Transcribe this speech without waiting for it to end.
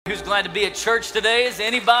glad to be at church today. Is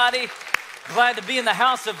anybody glad to be in the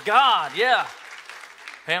house of God? Yeah.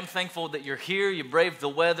 Hey, I'm thankful that you're here. You braved the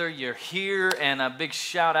weather. You're here. And a big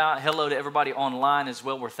shout out, hello to everybody online as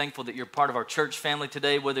well. We're thankful that you're part of our church family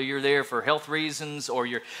today, whether you're there for health reasons or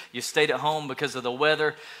you stayed at home because of the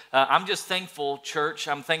weather. I'm just thankful, church.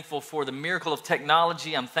 I'm thankful for the miracle of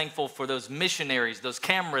technology. I'm thankful for those missionaries, those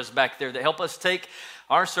cameras back there that help us take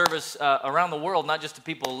our service around the world, not just to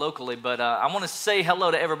people locally. But I want to say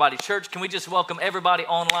hello to everybody. Church, can we just welcome everybody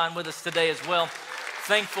online with us today as well?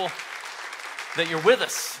 Thankful that you're with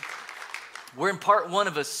us. We're in part one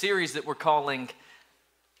of a series that we're calling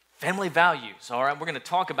Family Values, all right? We're going to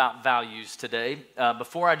talk about values today.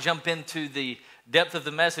 Before I jump into the depth of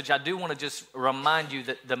the message, I do want to just remind you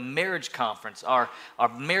that the marriage conference, our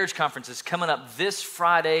marriage conference is coming up this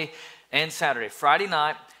Friday and Saturday. Friday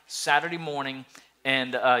night, Saturday morning.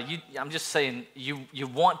 And I'm just saying, you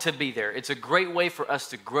want to be there. It's a great way for us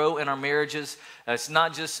to grow in our marriages. It's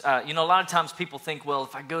not just, a lot of times people think, well,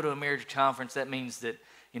 if I go to a marriage conference, that means that,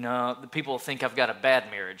 the people think I've got a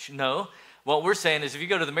bad marriage. No. What we're saying is if you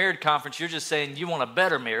go to the marriage conference, you're just saying you want a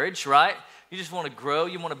better marriage, right? You just want to grow.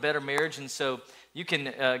 You want a better marriage. And so you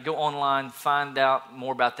can go online, find out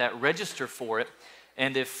more about that, register for it.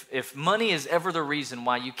 And if money is ever the reason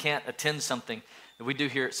why you can't attend something that we do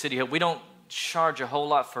here at City Hope, we don't charge a whole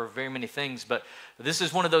lot for very many things, but this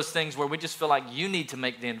is one of those things where we just feel like you need to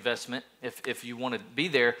make the investment if you want to be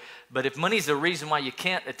there. But if money's the reason why you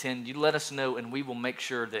can't attend, you let us know and we will make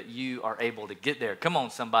sure that you are able to get there. Come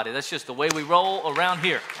on, somebody. That's just the way we roll around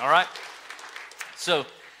here, all right? So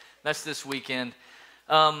that's this weekend.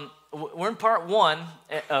 We're in part one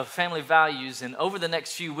of Family Values, and over the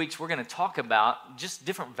next few weeks, we're going to talk about just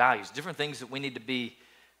different values, different things that we need to be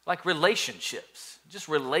like relationships. Just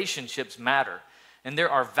relationships matter. And there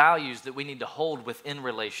are values that we need to hold within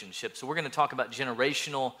relationships. So we're going to talk about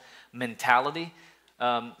generational mentality.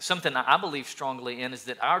 Something I believe strongly in is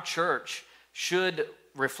that our church should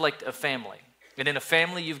reflect a family. And in a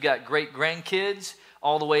family, you've got great-grandkids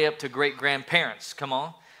all the way up to great-grandparents. Come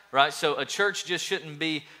on. Right? So a church just shouldn't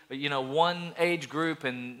be, one age group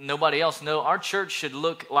and nobody else. No, our church should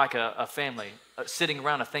look like a family sitting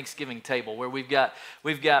around a Thanksgiving table where we've got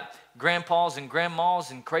grandpas and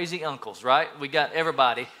grandmas and crazy uncles, right? We got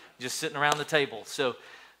everybody just sitting around the table. So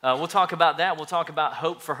we'll talk about that. We'll talk about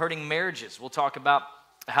hope for hurting marriages. We'll talk about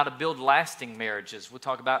how to build lasting marriages. We'll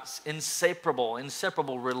talk about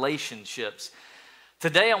inseparable relationships.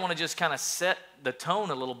 Today I want to just kind of set the tone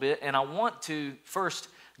a little bit, and I want to first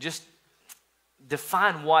just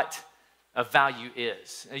define what a value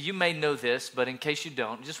is. Now, you may know this, but in case you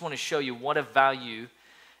don't, I just want to show you what a value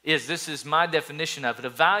is. This is my definition of it. A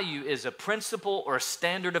value is a principle or a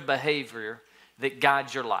standard of behavior that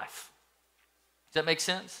guides your life. Does that make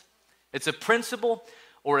sense? It's a principle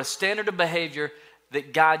or a standard of behavior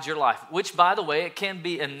that guides your life, which, by the way, it can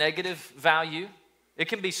be a negative value. It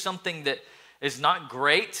can be something that is not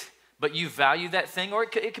great, but you value that thing, or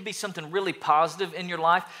it could be something really positive in your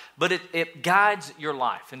life, but it guides your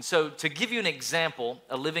life. And so to give you an example,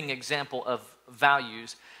 a living example of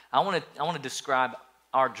values, I want to describe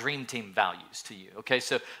our dream team values to you, okay?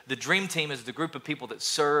 So the dream team is the group of people that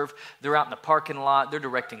serve. They're out in the parking lot. They're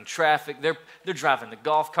directing traffic. They're driving the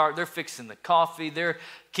golf cart. They're fixing the coffee. They're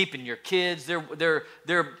keeping your kids. They're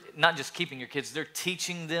not just keeping your kids. They're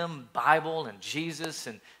teaching them Bible and Jesus,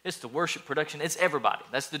 and it's the worship production. It's everybody.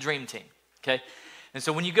 That's the dream team, okay? And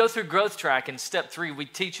so when you go through Growth Track in step 3, we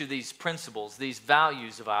teach you these principles, these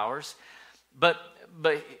values of ours. But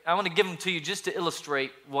I want to give them to you just to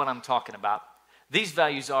illustrate what I'm talking about. These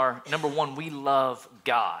values are, number one, we love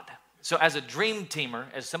God. So as a dream teamer,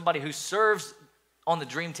 as somebody who serves on the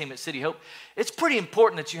dream team at City Hope, it's pretty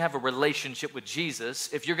important that you have a relationship with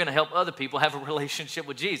Jesus if you're going to help other people have a relationship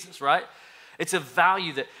with Jesus, right? It's a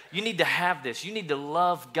value that you need to have this. You need to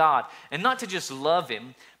love God. And not to just love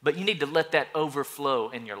Him, but you need to let that overflow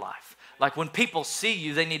in your life. Like when people see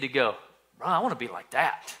you, they need to go, oh, I want to be like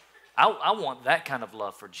that. I want that kind of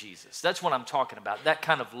love for Jesus. That's what I'm talking about, that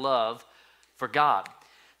kind of love for God.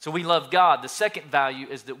 So we love God. The second value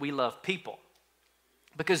is that we love people.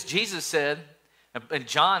 Because Jesus said, and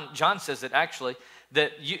John says it actually,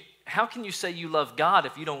 that how can you say you love God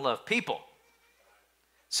if you don't love people?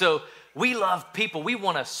 So we love people. We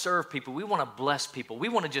want to serve people. We want to bless people. We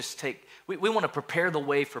want to just we want to prepare the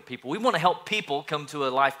way for people. We want to help people come to a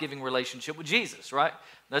life-giving relationship with Jesus, right?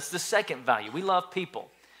 That's the second value. We love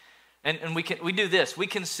people. And we do this. We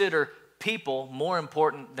consider people more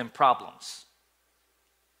important than problems.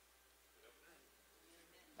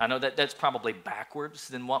 I know that's probably backwards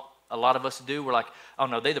than what a lot of us do. We're like, oh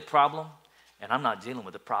no, they're the problem, and I'm not dealing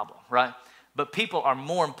with the problem, right? But people are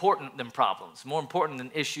more important than problems, more important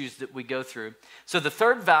than issues that we go through. So the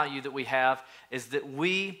third value that we have is that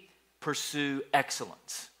we pursue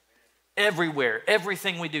excellence. Everywhere,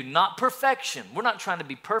 everything we do, not perfection. We're not trying to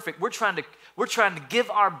be perfect. We're trying to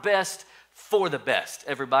give our best for the best,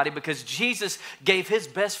 everybody, because Jesus gave his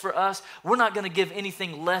best for us. We're not going to give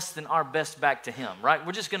anything less than our best back to him, right?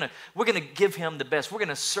 We're going to give him the best. We're going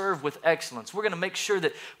to serve with excellence. We're going to make sure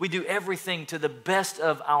that we do everything to the best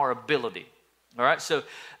of our ability. All right? So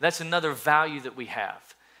that's another value that we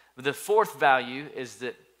have. The fourth value is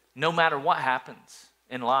that no matter what happens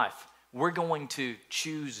in life, we're going to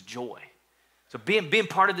choose joy. So being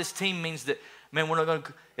part of this team means that, man, we're not going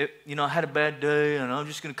to, I had a bad day and I'm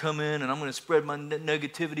just going to come in and I'm going to spread my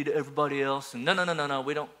negativity to everybody else. And no,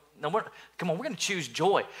 we don't. No, come on, we're going to choose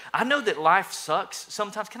joy. I know that life sucks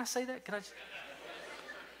sometimes. Can I say that?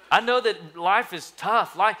 I know that life is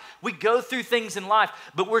tough. We go through things in life,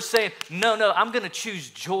 but we're saying, no, I'm going to choose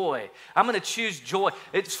joy. I'm going to choose joy.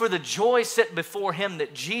 It's for the joy set before him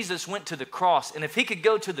that Jesus went to the cross. And if he could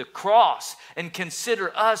go to the cross and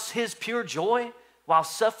consider us his pure joy while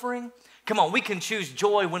suffering, come on, we can choose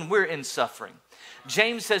joy when we're in suffering.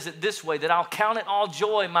 James says it this way, that I'll count it all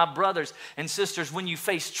joy, my brothers and sisters, when you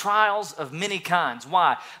face trials of many kinds.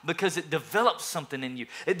 Why? Because it develops something in you.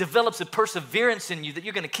 It develops a perseverance in you that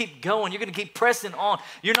you're going to keep going. You're going to keep pressing on.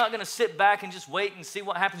 You're not going to sit back and just wait and see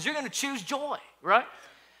what happens. You're going to choose joy, right?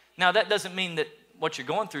 Now, that doesn't mean that what you're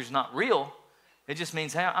going through is not real. It just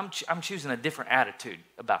means, hey, I'm choosing a different attitude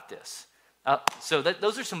about this.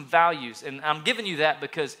 Those are some values, and I'm giving you that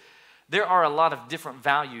because there are a lot of different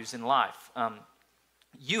values in life.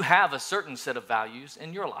 You have a certain set of values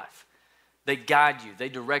in your life. They guide you. They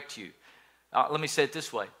direct you. Let me say it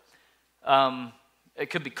this way. It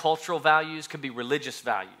could be cultural values, could be religious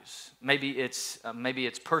values. Maybe it's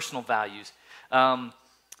personal values. Let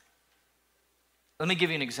me give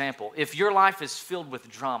you an example. If your life is filled with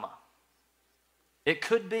drama, it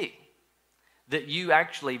could be that you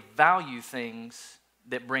actually value things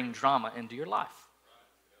that bring drama into your life.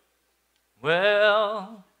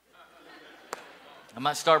 Well, I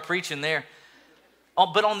might start preaching there.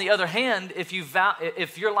 But on the other hand, if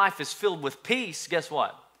your life is filled with peace, guess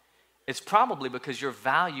what? It's probably because you're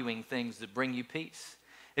valuing things that bring you peace.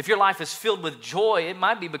 If your life is filled with joy, it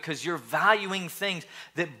might be because you're valuing things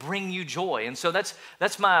that bring you joy. And so that's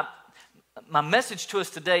my message to us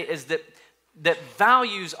today is that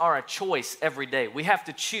values are a choice every day. We have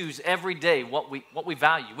to choose every day what we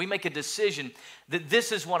value. We make a decision that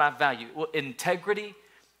this is what I value. Integrity,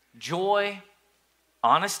 joy,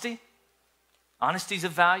 honesty. Honesty is a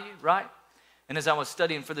value, right? And as I was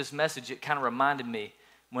studying for this message, it kind of reminded me,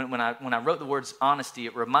 when I wrote the words honesty,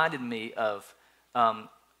 it reminded me of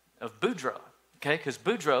Boudreaux, okay? Because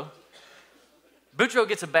Boudreaux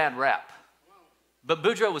gets a bad rap. But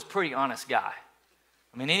Boudreaux was a pretty honest guy.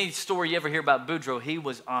 I mean, any story you ever hear about Boudreaux, he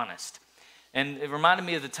was honest. And it reminded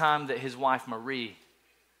me of the time that his wife, Marie,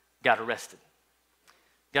 got arrested.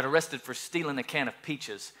 Got arrested for stealing a can of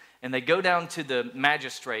peaches. And they go down to the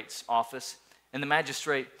magistrate's office, and the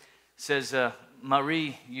magistrate says,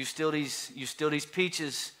 Marie, you steal these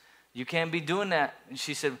peaches. You can't be doing that. And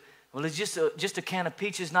she said, well, it's just a can of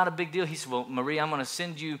peaches, not a big deal. He said, well, Marie, I'm going to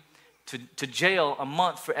send you to jail a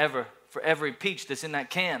month forever for every peach that's in that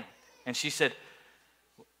can. And she said,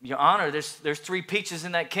 Your Honor, there's 3 peaches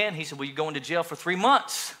in that can. He said, well, you're going to jail for 3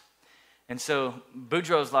 months. And so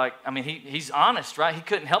Boudreaux's like, I mean, he's honest, right? He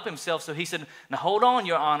couldn't help himself. So he said, now hold on,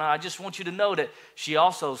 Your Honor. I just want you to know that she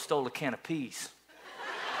also stole a can of peas.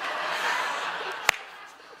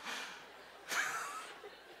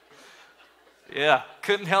 Yeah,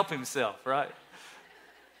 couldn't help himself, right?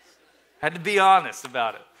 Had to be honest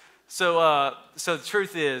about it. So the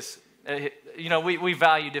truth is, we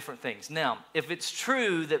value different things. Now, if it's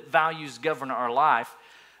true that values govern our life,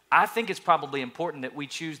 I think it's probably important that we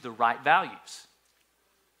choose the right values.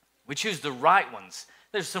 We choose the right ones.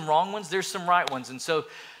 There's some wrong ones, there's some right ones. And so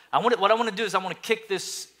what I want to do is I want to kick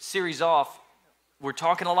this series off. We're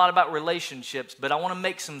talking a lot about relationships, but I want to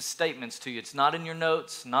make some statements to you. It's not in your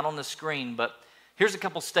notes, not on the screen, but here's a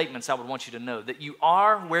couple statements I would want you to know. That you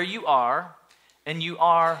are where you are, and you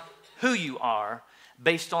are who you are,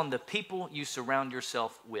 based on the people you surround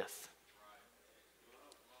yourself with.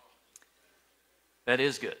 That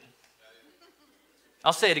is good.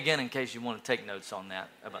 I'll say it again in case you want to take notes on that.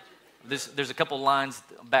 There's a couple lines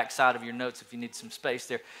backside of your notes if you need some space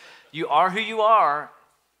there. You are who you are,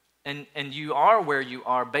 and you are where you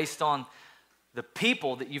are based on the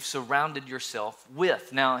people that you've surrounded yourself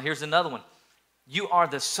with. Now, here's another one. You are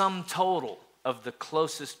the sum total of the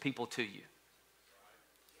closest people to you.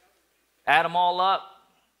 Add them all up,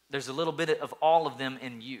 There's a little bit of all of them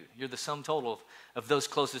in you. You're the sum total of those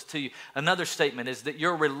closest to you. Another statement is that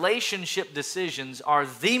your relationship decisions are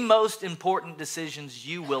the most important decisions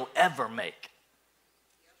you will ever make.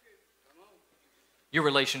 Your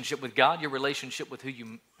relationship with God, your relationship with who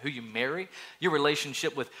you marry, your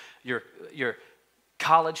relationship with your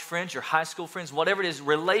college friends, your high school friends, whatever it is,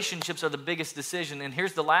 relationships are the biggest decision. And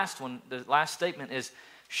here's the last one. The last statement is,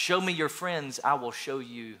 show me your friends, I will show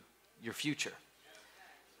you your future.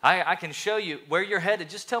 I can show you where you're headed.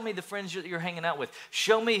 Just tell me the friends that you're hanging out with.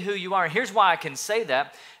 Show me who you are. And here's why I can say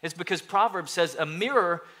that. It's because Proverbs says a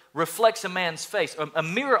mirror reflects a man's face. A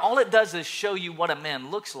mirror, all it does is show you what a man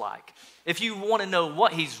looks like. If you want to know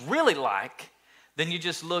what he's really like, then you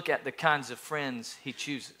just look at the kinds of friends he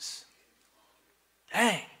chooses.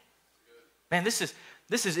 Dang. Man, this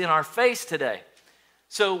is in our face today.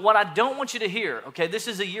 So what I don't want you to hear, okay, this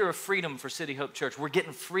is a year of freedom for City Hope Church. We're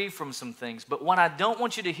getting free from some things. But what I don't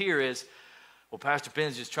want you to hear is, well, Pastor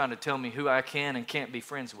Ben's just trying to tell me who I can and can't be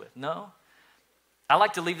friends with. No. I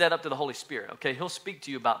like to leave that up to the Holy Spirit, okay? He'll speak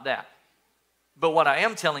to you about that. But what I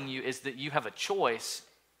am telling you is that you have a choice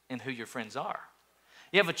in who your friends are.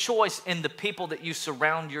 You have a choice in the people that you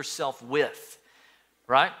surround yourself with,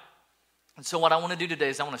 right? And so what I want to do today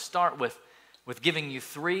is I want to start with giving you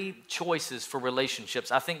 3 choices for relationships.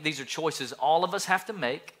 I think these are choices all of us have to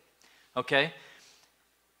make, okay?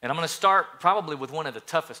 And I'm going to start probably with one of the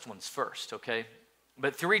toughest ones first, okay?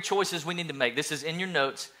 But 3 choices we need to make. This is in your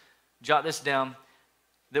notes. Jot this down.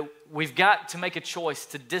 That we've got to make a choice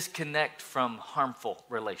to disconnect from harmful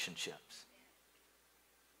relationships.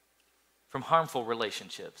 From harmful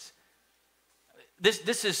relationships.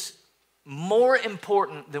 This is more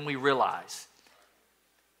important than we realize.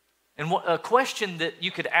 And a question that you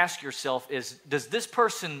could ask yourself is, does this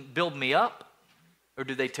person build me up or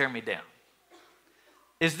do they tear me down?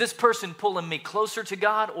 Is this person pulling me closer to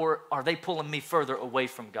God or are they pulling me further away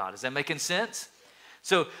from God? Is that making sense?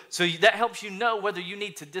 So that helps you know whether you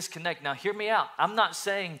need to disconnect. Now, hear me out. I'm not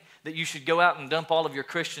saying that you should go out and dump all of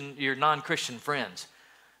your non-Christian friends.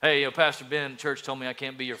 Hey, Pastor Ben, church told me I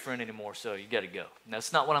can't be your friend anymore, so you got to go.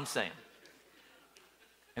 That's not what I'm saying.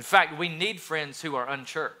 In fact, we need friends who are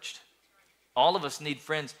unchurched. All of us need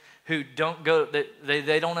friends who don't go,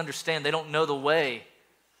 they don't understand, they don't know the way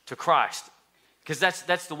to Christ. Because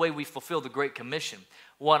that's the way we fulfill the Great Commission.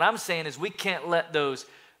 What I'm saying is we can't let those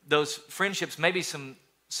friendships, maybe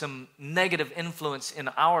some negative influence in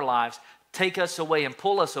our lives, take us away and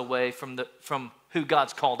pull us away from who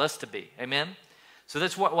God's called us to be. Amen? So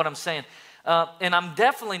that's what I'm saying. And I'm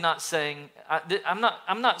definitely not saying, I'm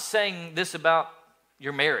not saying this about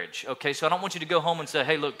your marriage, okay? So I don't want you to go home and say,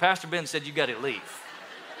 hey, look, Pastor Ben said you got to leave.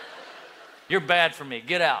 You're bad for me.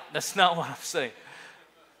 Get out. That's not what I'm saying.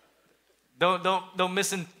 Don't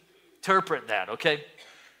misinterpret that, okay?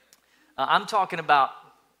 I'm talking about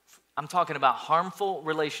harmful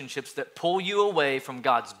relationships that pull you away from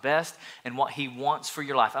God's best and what He wants for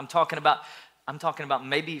your life. I'm talking about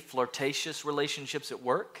maybe flirtatious relationships at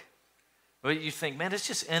work. Where you think, man, it's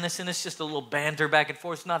just innocent. It's just a little banter back and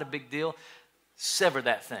forth. It's not a big deal. Sever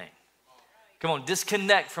that thing. Come on,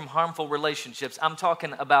 disconnect from harmful relationships. I'm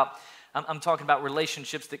talking about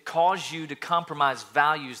relationships that cause you to compromise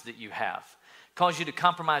values that you have, cause you to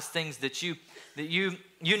compromise things that you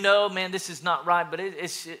know, man, this is not right, but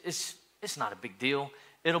it's not a big deal.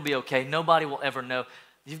 It'll be okay. Nobody will ever know.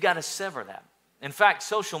 You've got to sever that. In fact,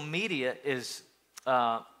 social media is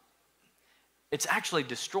it's actually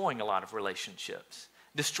destroying a lot of relationships,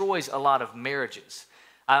 destroys a lot of marriages.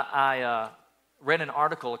 I read an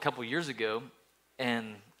article a couple years ago,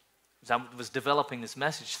 and as I was developing this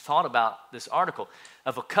message, thought about this article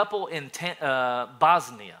of a couple in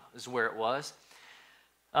Bosnia is where it was.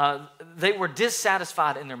 They were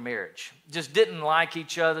dissatisfied in their marriage, just didn't like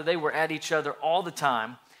each other. They were at each other all the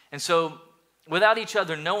time. And so without each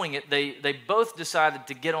other knowing it, they both decided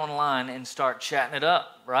to get online and start chatting it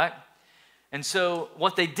up, right? And so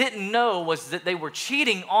what they didn't know was that they were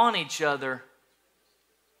cheating on each other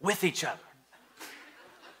with each other.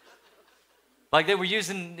 Like they were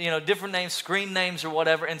using, different names, screen names or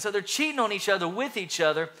whatever. And so they're cheating on each other with each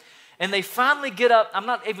other. And they finally get up. I'm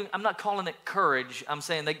not calling it courage. I'm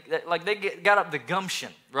saying they got up the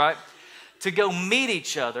gumption, right? To go meet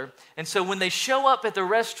each other. And so when they show up at the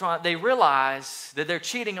restaurant, they realize that they're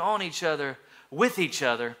cheating on each other with each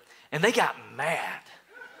other. And they got mad.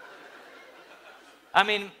 I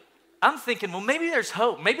mean, I'm thinking, well, maybe there's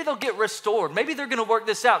hope. Maybe they'll get restored. Maybe they're going to work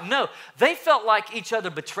this out. No, they felt like each other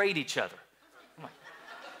betrayed each other.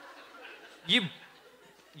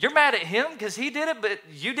 you're mad at him because he did it, but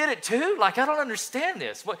you did it too? Like, I don't understand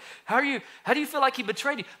this. How do you feel like he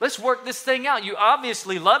betrayed you? Let's work this thing out. You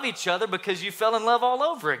obviously love each other because you fell in love all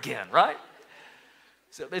over again, right?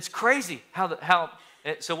 So it's crazy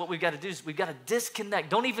so what we've got to do is we've got to disconnect.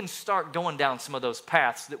 Don't even start going down some of those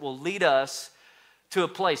paths that will lead us to a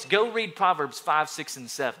place. Go read Proverbs 5, 6, and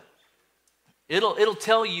 7. It'll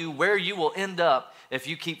tell you where you will end up if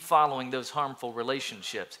you keep following those harmful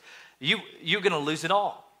relationships. You're going to lose it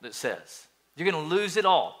all, it says. You're going to lose it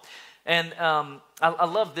all. And I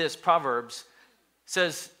love this. Proverbs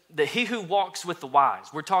says that he who walks with the wise,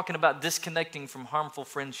 we're talking about disconnecting from harmful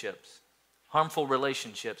friendships, harmful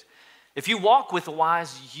relationships. If you walk with the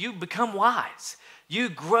wise, you become wise. You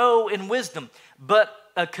grow in wisdom. But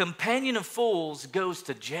a companion of fools goes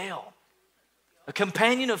to jail. A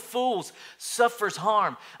companion of fools suffers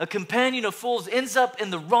harm. A companion of fools ends up in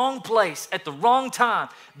the wrong place at the wrong time,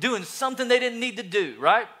 doing something they didn't need to do,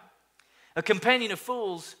 right? A companion of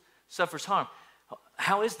fools suffers harm.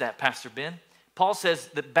 How is that, Pastor Ben? Paul says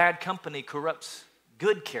that bad company corrupts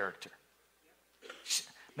good character.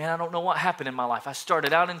 Man, I don't know what happened in my life. I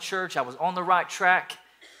started out in church, I was on the right track,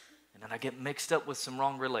 and then I get mixed up with some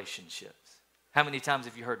wrong relationships. How many times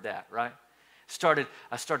have you heard that, right?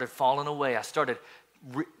 I started falling away. I started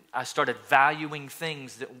valuing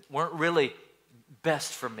things that weren't really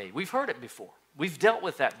best for me. We've heard it before. We've dealt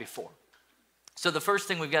with that before. So the first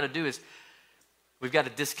thing we've got to do is we've got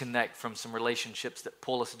to disconnect from some relationships that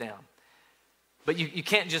pull us down. But you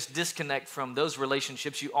can't just disconnect from those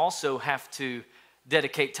relationships. You also have to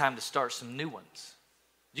dedicate time to start some new ones.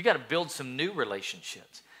 You got to build some new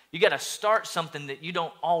relationships. You got to start something that you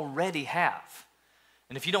don't already have.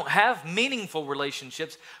 And if you don't have meaningful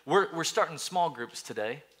relationships, we're starting small groups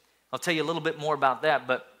today. I'll tell you a little bit more about that,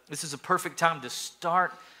 but this is a perfect time to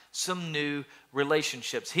start some new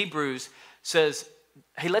relationships. Hebrews says,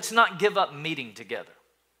 hey, let's not give up meeting together.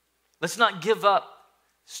 Let's not give up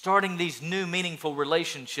starting these new meaningful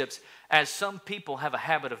relationships as some people have a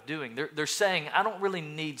habit of doing. They're saying, I don't really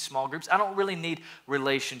need small groups. I don't really need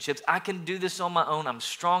relationships. I can do this on my own. I'm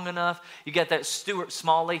strong enough. You got that Stuart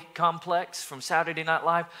Smalley complex from Saturday Night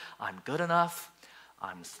Live. I'm good enough.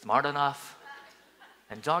 I'm smart enough.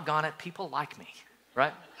 And doggone it, people like me,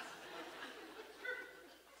 right?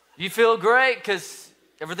 You feel great because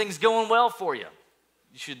everything's going well for you.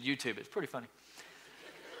 You should YouTube it. It's pretty funny.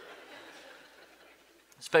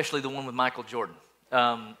 Especially the one with Michael Jordan.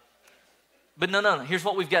 But no. Here's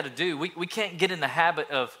what we've got to do. We can't get in the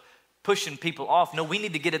habit of pushing people off. No, we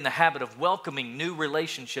need to get in the habit of welcoming new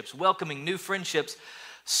relationships, welcoming new friendships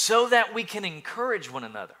so that we can encourage one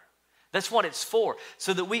another. That's what it's for.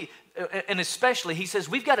 So that and especially, he says,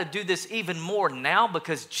 we've got to do this even more now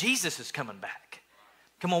because Jesus is coming back.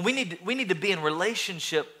 Come on, we need to be in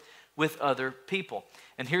relationship with other people.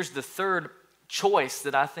 And here's the third choice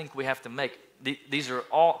that I think we have to make. These are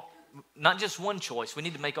all, not just one choice. We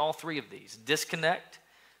need to make all three of these. Disconnect,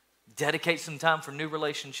 dedicate some time for new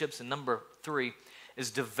relationships, and number 3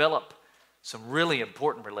 is develop some really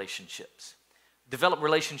important relationships. Develop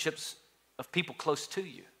relationships of people close to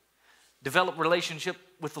you. Develop relationship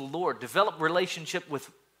with the Lord. Develop relationship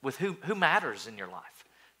with who matters in your life.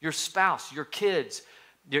 Your spouse, your kids,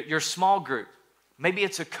 your small group. Maybe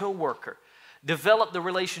it's a coworker. Develop the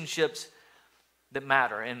relationships that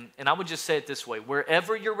matter. And I would just say it this way.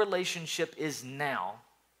 Wherever your relationship is now,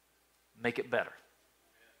 make it better.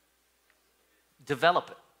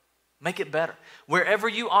 Develop it. Make it better. Wherever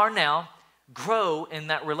you are now, grow in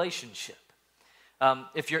that relationship.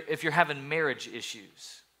 If you're having marriage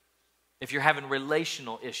issues, if you're having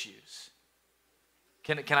relational issues,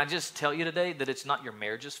 can I just tell you today that it's not your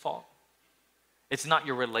marriage's fault? It's not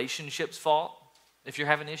your relationship's fault if you're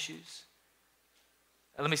having issues.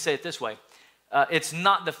 Let me say it this way. It's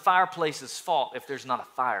not the fireplace's fault if there's not a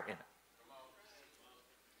fire in it.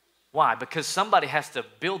 Why? Because somebody has to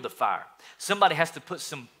build the fire. Somebody has to put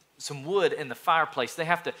some wood in the fireplace. They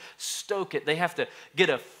have to stoke it. They have to get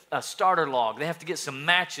a starter log. They have to get some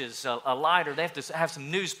matches, a lighter. They have to have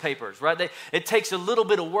some newspapers, right? It takes a little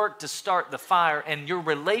bit of work to start the fire, and your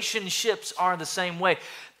relationships are the same way.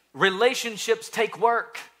 Relationships take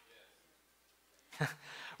work.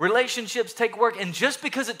 Relationships take work, and just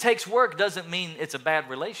because it takes work doesn't mean it's a bad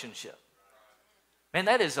relationship. Man,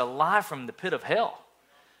 that is a lie from the pit of hell.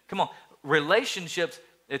 Come on, relationships,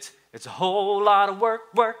 it's a whole lot of work,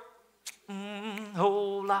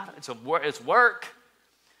 whole lot. It's work.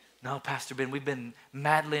 No, Pastor Ben, we've been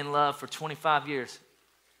madly in love for 25 years.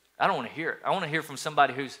 I don't want to hear it. I want to hear from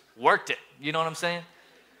somebody who's worked it. You know what I'm saying?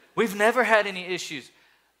 We've never had any issues.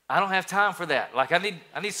 I don't have time for that. Like I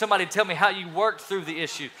need somebody to tell me how you worked through the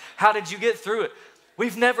issue. How did you get through it?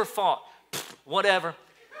 We've never fought. Whatever.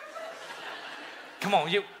 Come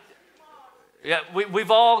on,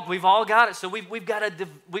 we've all got it. So we've got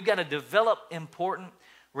to develop important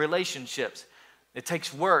relationships. It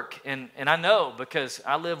takes work, and I know because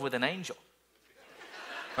I live with an angel,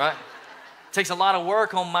 right? It takes a lot of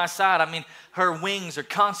work on my side. I mean, her wings are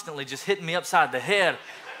constantly just hitting me upside the head.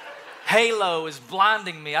 Halo is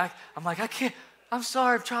blinding me. I'm like, I can't. I'm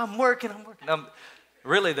sorry. I'm working.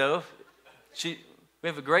 Really though, we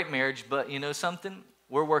have a great marriage, but you know something?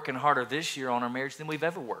 We're working harder this year on our marriage than we've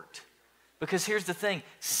ever worked. Because here's the thing: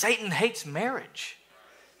 Satan hates marriage.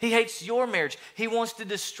 He hates your marriage. He wants to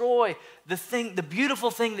destroy the beautiful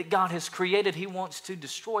thing that God has created. He wants to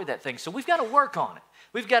destroy that thing. So we've got to work on it.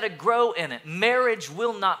 We've got to grow in it. Marriage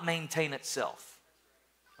will not maintain itself.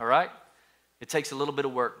 All right? It takes a little bit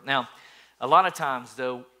of work. Now, a lot of times,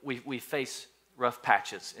 though, we face rough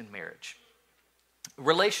patches in marriage.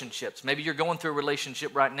 Relationships. Maybe you're going through a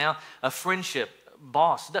relationship right now, a friendship,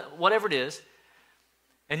 boss, whatever it is,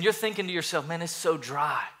 and you're thinking to yourself, man, it's so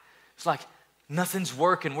dry. It's like nothing's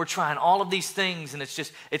working. We're trying all of these things, and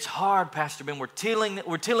it's hard, Pastor Ben. We're tilling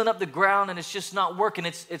up the ground, and it's just not working.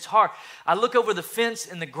 It's hard. I look over the fence,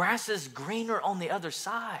 and the grass is greener on the other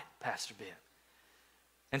side, Pastor Ben.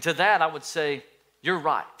 And to that, I would say, you're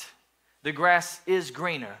right. The grass is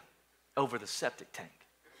greener over the septic tank.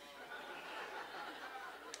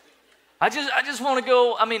 I just want to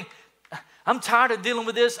go, I'm tired of dealing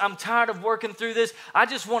with this. I'm tired of working through this. I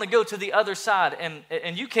just want to go to the other side.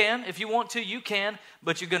 And you can, if you want to, you can,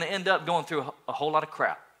 but you're going to end up going through a whole lot of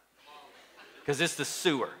crap. Because it's the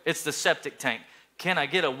sewer. It's the septic tank. Can I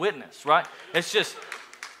get a witness, right? It's just,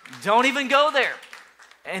 don't even go there.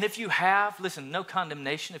 And if you have, listen, no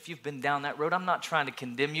condemnation if you've been down that road. I'm not trying to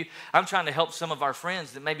condemn you. I'm trying to help some of our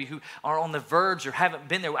friends that maybe who are on the verge or haven't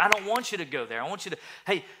been there. I don't want you to go there. I want you to,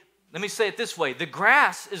 hey, let me say it this way. The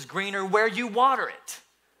grass is greener where you water it.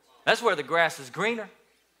 That's where the grass is greener.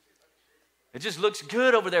 It just looks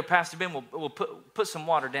good over there, Pastor Ben. We'll put some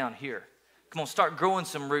water down here. Come on, start growing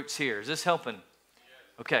some roots here. Is this helping?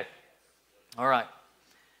 Okay. All right.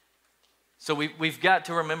 So we've got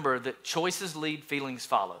to remember that choices lead, feelings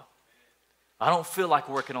follow. I don't feel like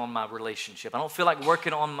working on my relationship. I don't feel like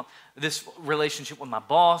working on this relationship with my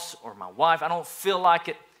boss or my wife. I don't feel like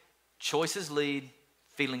it. Choices lead,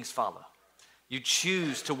 feelings follow. You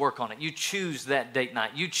choose to work on it. You choose that date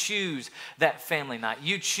night. You choose that family night.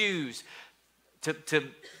 You choose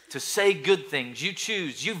to say good things. You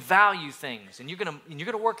choose. You value things, and you're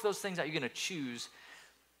gonna work those things out. You're gonna choose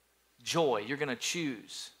joy. You're gonna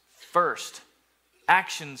choose first,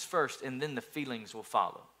 actions first, and then the feelings will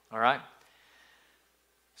follow. All right.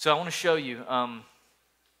 So I want to show you. I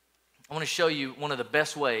want to show you one of the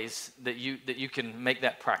best ways that you can make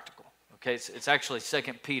that practical. Okay, it's actually 2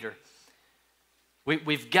 Peter.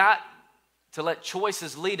 We've got to let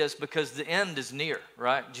choices lead us because the end is near,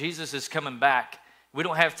 right? Jesus is coming back. We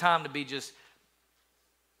don't have time to be just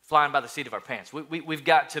flying by the seat of our pants. We've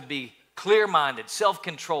got to be clear-minded,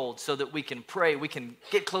 self-controlled so that we can pray, we can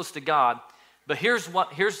get close to God. But here's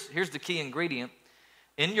the key ingredient.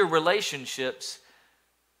 In your relationships,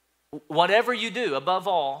 whatever you do, above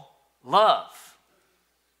all, love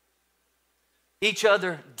each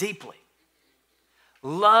other deeply.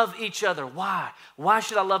 Love each other. Why? Why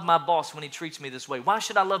should I love my boss when he treats me this way? Why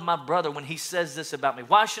should I love my brother when he says this about me?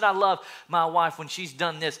 Why should I love my wife when she's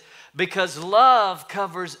done this? Because love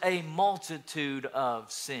covers a multitude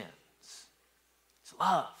of sins. It's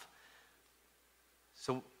love.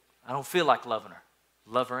 So I don't feel like loving her.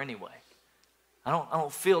 Love her anyway. I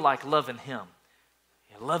don't feel like loving him.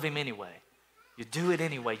 You love him anyway. You do it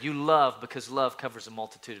anyway. You love because love covers a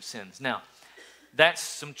multitude of sins. Now, that's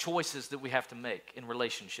some choices that we have to make in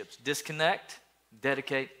relationships. Disconnect,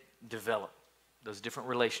 dedicate, develop those different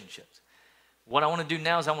relationships. What I want to do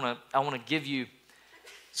now is I want to give you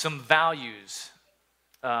some values,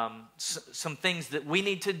 some things that we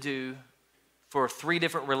need to do for 3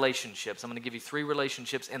 different relationships. I'm going to give you 3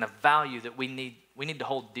 relationships and a value that we need to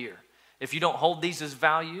hold dear. If you don't hold these as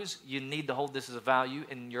values, you need to hold this as a value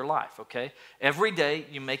in your life, okay? Every day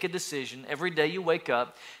you make a decision. Every day you wake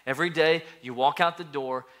up. Every day you walk out the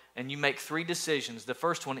door and you make 3 decisions. The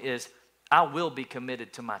first one is, I will be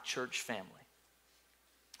committed to my church family.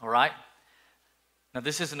 All right? Now,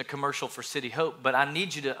 this isn't a commercial for City Hope, but I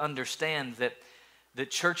need you to understand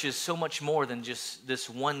that church is so much more than just this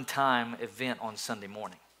one-time event on Sunday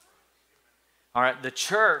morning. All right? The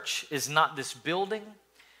church is not this building.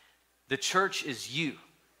 The church is you.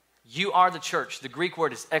 You are the church. The Greek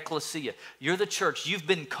word is ekklesia. You're the church. You've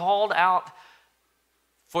been called out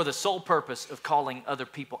for the sole purpose of calling other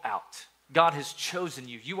people out. God has chosen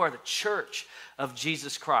you. You are the church of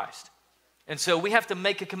Jesus Christ. And so we have to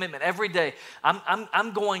make a commitment every day.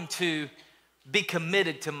 I'm going to be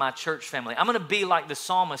committed to my church family. I'm going to be like the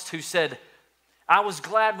psalmist who said, I was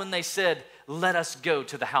glad when they said, let us go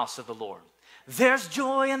to the house of the Lord. There's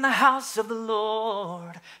joy in the house of the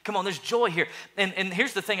Lord. Come on, there's joy here. And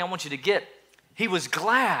here's the thing I want you to get. He was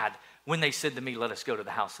glad when they said to me, let us go to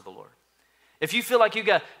the house of the Lord. If you feel like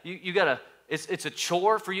it's a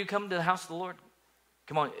chore for you to come to the house of the Lord,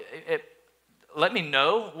 come on, let me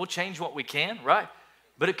know. We'll change what we can, right?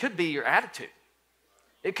 But it could be your attitude.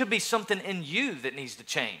 It could be something in you that needs to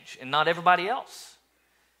change and not everybody else.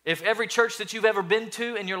 If every church that you've ever been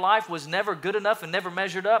to in your life was never good enough and never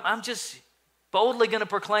measured up, I'm just boldly going to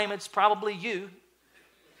proclaim it's probably you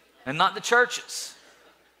and not the churches.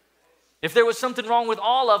 If there was something wrong with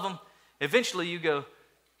all of them, eventually you go,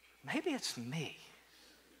 maybe it's me.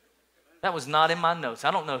 That was not in my notes.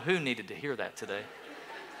 I don't know who needed to hear that today.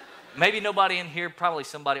 Maybe nobody in here, probably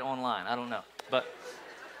somebody online. I don't know. But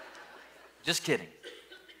just kidding.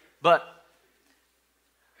 But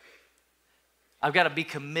I've got to be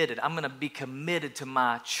committed. I'm going to be committed to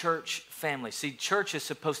my church family. See, church is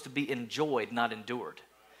supposed to be enjoyed, not endured.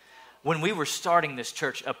 When we were starting this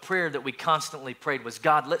church, a prayer that we constantly prayed was,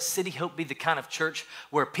 God, let City Hope be the kind of church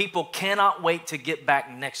where people cannot wait to get back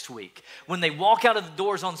next week. When they walk out of the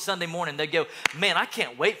doors on Sunday morning, they go, man, I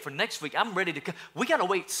can't wait for next week. I'm ready to come. We got to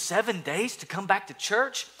wait 7 days to come back to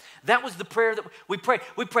church. That was the prayer that we prayed.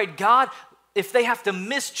 We prayed, God, if they have to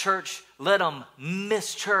miss church, let them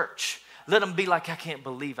miss church. Let them be like, I can't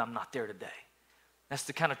believe I'm not there today. That's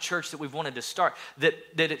the kind of church that we've wanted to start, that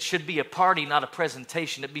it should be a party, not a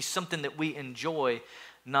presentation. It'd be something that we enjoy,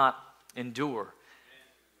 not endure.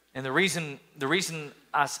 And the reason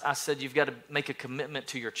I said you've got to make a commitment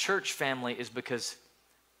to your church family is because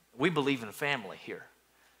we believe in family here.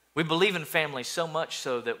 We believe in family so much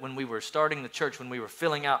so that when we were starting the church, when we were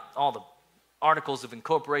filling out all the articles of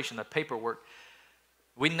incorporation, the paperwork,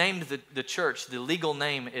 we named the church, the legal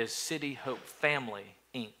name is City Hope Family,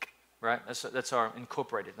 Inc., right? That's our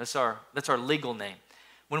incorporated. That's our legal name.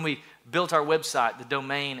 When we built our website, the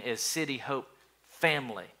domain is City Hope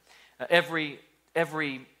Family. Every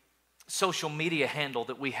social media handle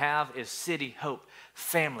that we have is City Hope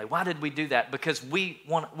Family. Why did we do that? Because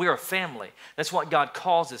we're a family. That's what God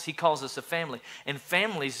calls us. He calls us a family. And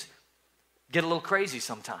families get a little crazy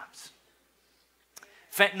sometimes.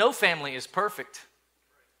 No family is perfect.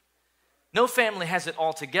 No family has it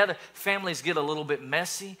all together. Families get a little bit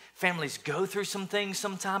messy. Families go through some things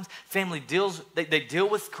sometimes. They deal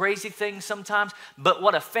with crazy things sometimes. But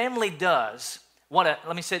what a family does,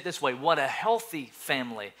 let me say it this way, what a healthy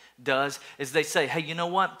family does is they say, hey, you know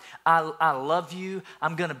what? I love you.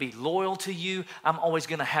 I'm going to be loyal to you. I'm always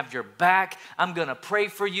going to have your back. I'm going to pray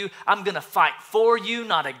for you. I'm going to fight for you,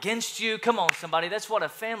 not against you. Come on, somebody. That's what a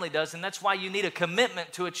family does, and that's why you need a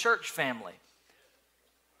commitment to a church family.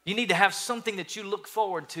 You need to have something that you look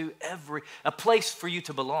forward to a place for you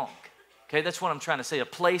to belong. Okay, that's what I'm trying to say, a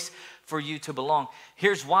place for you to belong.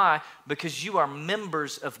 Here's why, because you are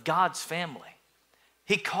members of God's family.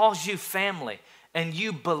 He calls you family, and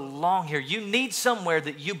you belong here. You need somewhere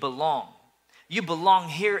that you belong. You belong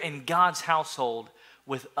here in God's household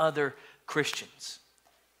with other Christians.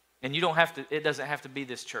 And it doesn't have to be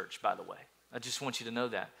this church, by the way. I just want you to know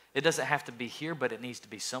that. It doesn't have to be here, but it needs to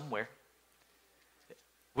be somewhere.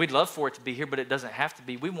 We'd love for it to be here, but it doesn't have to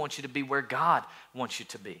be. We want you to be where God wants you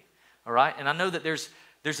to be, all right? And I know that there's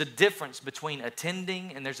a difference between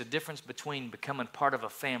attending and there's a difference between becoming part of a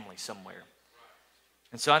family somewhere.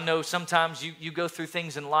 And so I know sometimes you go through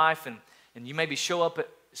things in life and you maybe show up at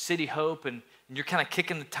City Hope and you're kind of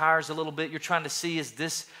kicking the tires a little bit. You're trying to see, is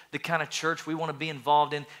this the kind of church we want to be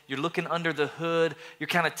involved in? You're looking under the hood. You're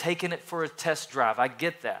kind of taking it for a test drive. I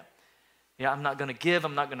get that. Yeah, I'm not going to give,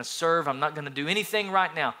 I'm not going to serve, I'm not going to do anything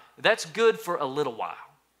right now. That's good for a little while.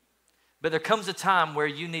 But there comes a time where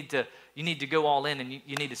you need to go all in and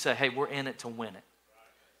you need to say, hey, we're in it to win it.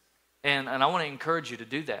 And I want to encourage you to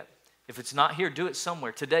do that. If it's not here, do it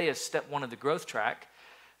somewhere. Today is step one of the growth track.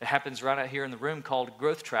 It happens right out here in the room called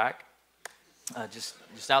Growth Track, just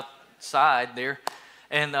outside there.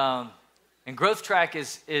 And Growth Track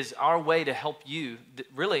is our way to help you.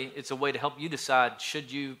 Really, it's a way to help you decide,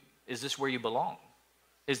 is this where you belong?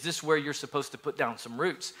 Is this where you're supposed to put down some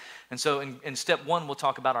roots? And so in step one, we'll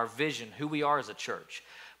talk about our vision, who we are as a church.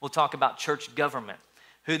 We'll talk about church government.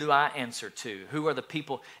 Who do I answer to? Who are the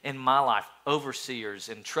people in my life? Overseers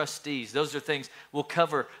and trustees. Those are things. We'll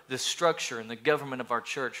cover the structure and the government of our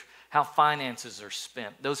church, how finances are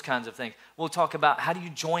spent, those kinds of things. We'll talk about how do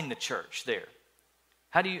you join the church there?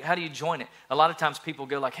 How do you join it? A lot of times people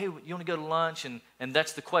go like, hey, you want to go to lunch? And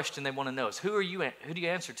that's the question they want to know is, who do you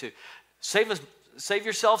answer to? Save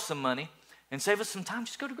yourself some money and save us some time.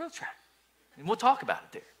 Just go to Growth Track. And we'll talk about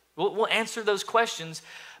it there. We'll answer those questions.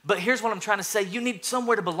 But here's what I'm trying to say. You need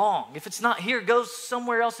somewhere to belong. If it's not here, go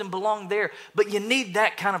somewhere else and belong there. But you need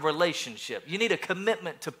that kind of relationship. You need a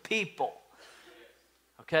commitment to people.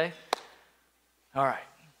 Okay? All right.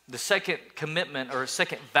 The second commitment or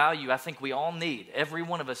second value I think we all need, every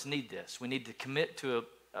one of us need this. We need to commit to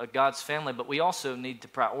a God's family, but we also need to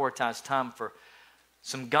prioritize time for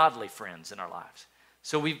some godly friends in our lives.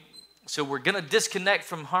 So we're going to disconnect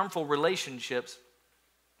from harmful relationships,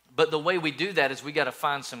 but the way we do that is we got to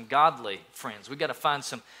find some godly friends. We got to find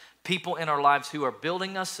some people in our lives who are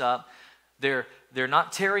building us up. They're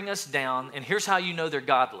not tearing us down, and here's how you know they're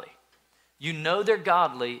godly. You know they're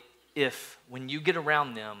godly if when you get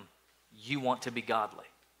around them, you want to be godly.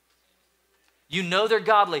 You know they're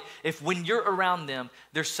godly if when you're around them,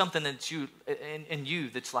 there's something that in you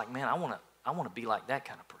that's like, man, I want to be like that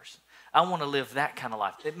kind of person. I want to live that kind of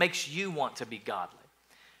life. It makes you want to be godly.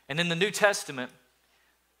 And in the New Testament,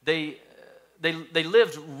 they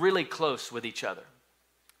lived really close with each other.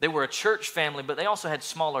 They were a church family, but they also had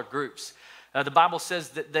smaller groups. The Bible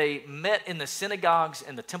says that they met in the synagogues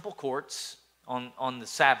and the temple courts on the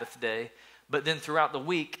Sabbath day, but then throughout the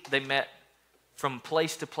week, they met from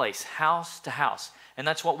place to place, house to house. And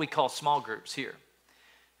that's what we call small groups here.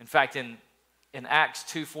 In fact, in Acts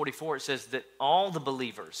 2:44, it says that all the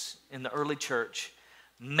believers in the early church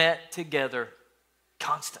met together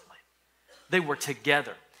constantly. They were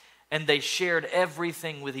together, and they shared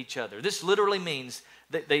everything with each other. This literally means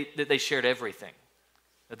that they shared everything.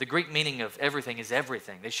 The Greek meaning of everything is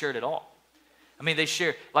everything. They shared it all. I mean, they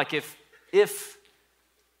shared, like if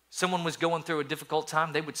someone was going through a difficult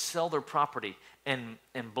time, they would sell their property and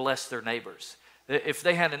bless their neighbors. If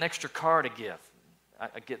they had an extra car to give,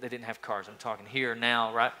 I get they didn't have cars, I'm talking here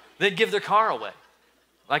now, right? They'd give their car away.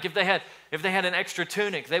 Like if they had an extra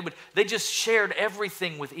tunic, they just shared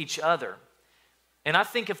everything with each other. And I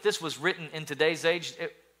think if this was written in today's age,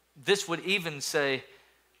 this would even say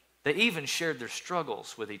they even shared their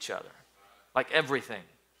struggles with each other, like everything.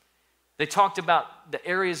 They talked about the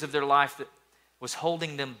areas of their life that was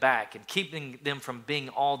holding them back and keeping them from being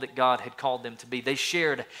all that God had called them to be. They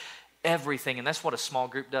shared everything, and that's what a small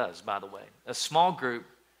group does, by the way. A small group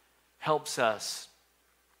helps us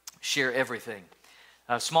share everything.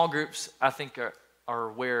 Small groups, I think,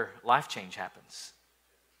 are where life change happens.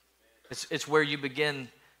 It's where you begin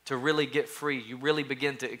to really get free. You really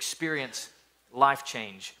begin to experience life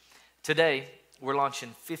change. Today, we're launching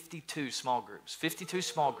 52 small groups. 52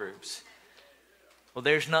 small groups. Well,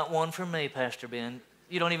 there's not one for me, Pastor Ben.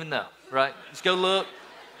 You don't even know, right? Just go look.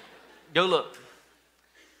 Go look.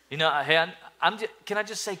 You know, hey, can I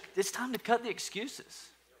just say, it's time to cut the excuses,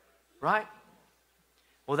 right?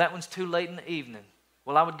 Well, that one's too late in the evening.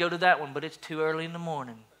 Well, I would go to that one, but it's too early in the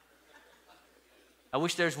morning. I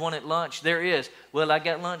wish there's one at lunch. There is. Well, I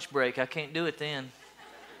got lunch break. I can't do it then.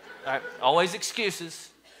 All right, always excuses.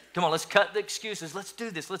 Come on, let's cut the excuses. Let's do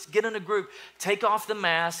this. Let's get in a group. Take off the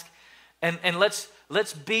mask, and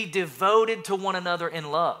let's be devoted to one another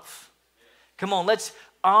in love. Come on, let's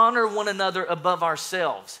honor one another above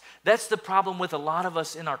ourselves. That's the problem with a lot of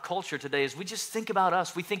us in our culture today is we just think about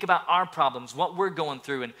us. We think about our problems, what we're going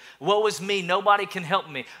through, and woe is me, nobody can help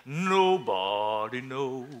me. Nobody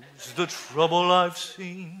knows the trouble I've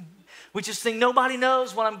seen. We just think nobody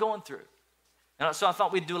knows what I'm going through. And so I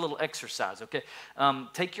thought we'd do a little exercise, okay?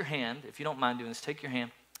 Take your hand, if you don't mind doing this, take your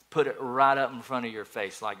hand, put it right up in front of your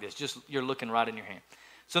face like this. Just, you're looking right in your hand.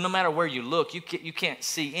 So no matter where you look, you can't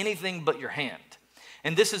see anything but your hand.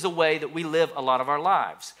 And this is a way that we live a lot of our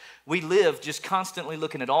lives. We live just constantly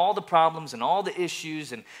looking at all the problems and all the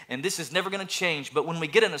issues, and this is never going to change. But when we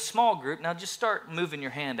get in a small group, now just start moving your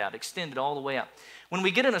hand out, extend it all the way out. When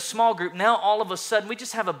we get in a small group, now all of a sudden we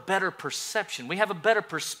just have a better perception. We have a better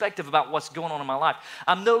perspective about what's going on in my life.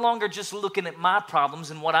 I'm no longer just looking at my problems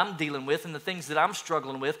and what I'm dealing with and the things that I'm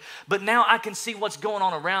struggling with, but now I can see what's going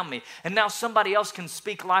on around me. And now somebody else can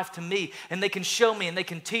speak life to me, and they can show me, and they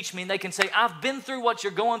can teach me, and they can say, I've been through what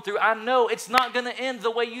you're going through. I know it's not going to end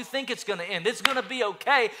the way you think it's going to end. It's going to be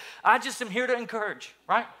okay. I just am here to encourage,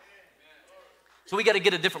 right? So we got to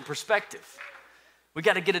get a different perspective. We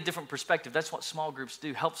got to get a different perspective. That's what small groups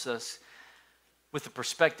do, helps us with the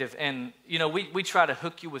perspective. And, you know, we try to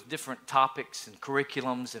hook you with different topics and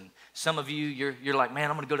curriculums. And some of you, you're like, man,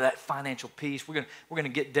 I'm going to go to that financial piece. We're going to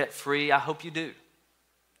get debt free. I hope you do.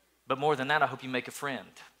 But more than that, I hope you make a friend.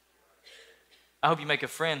 I hope you make a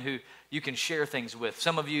friend who you can share things with.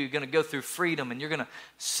 Some of you are going to go through freedom and you're going to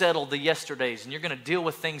settle the yesterdays and you're going to deal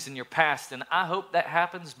with things in your past. And I hope that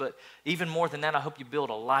happens, but even more than that, I hope you build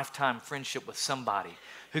a lifetime friendship with somebody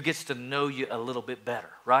who gets to know you a little bit better,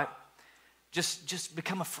 right? Just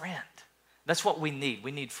become a friend. That's what we need.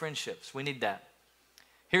 We need friendships. We need that.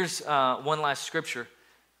 Here's one last scripture.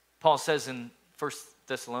 Paul says in 1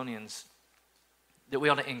 Thessalonians that we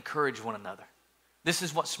ought to encourage one another. This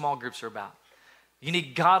is what small groups are about. You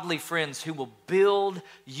need godly friends who will build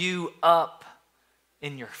you up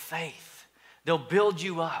in your faith. They'll build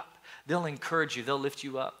you up. They'll encourage you. They'll lift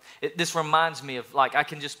you up. This reminds me of, like, I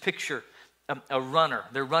can just picture a runner.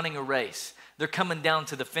 They're running a race. They're coming down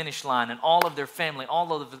to the finish line, and all of their family,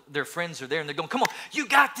 all of their friends are there, and they're going, come on, you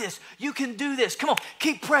got this. You can do this. Come on,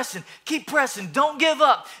 keep pressing. Don't give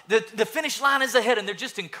up. The finish line is ahead, and they're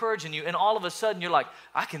just encouraging you, and all of a sudden you're like,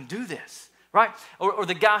 I can do this. Right? Or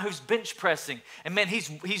the guy who's bench pressing, and man,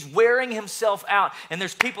 he's wearing himself out, and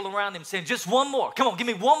there's people around him saying, just one more. Come on, give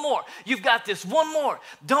me one more. You've got this. One more.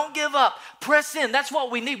 Don't give up. Press in. That's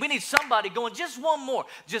what we need. We need somebody going, just one more.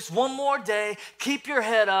 Just one more day. Keep your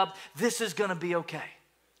head up. This is going to be okay.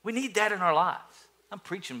 We need that in our lives. I'm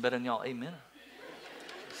preaching better than y'all. Amen.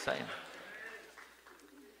 Just saying.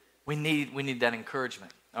 We need that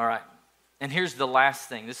encouragement. All right. And here's the last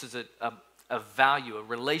thing. This is a value, a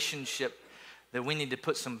relationship that we need to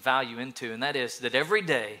put some value into, and that is that every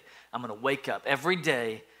day I'm going to wake up. Every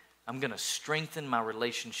day I'm going to strengthen my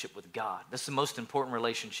relationship with God. That's the most important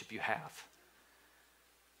relationship you have.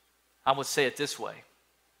 I would say it this way.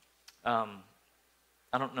 I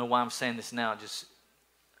don't know why I'm saying this now. I've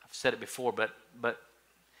said it before, but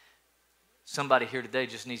somebody here today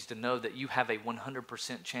just needs to know that you have a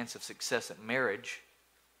 100% chance of success at marriage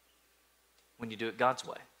when you do it God's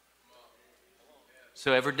way.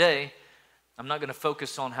 So every day, I'm not going to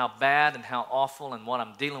focus on how bad and how awful and what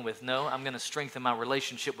I'm dealing with. No, I'm going to strengthen my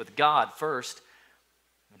relationship with God first.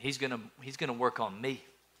 And He's going to work on me.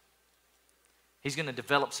 He's going to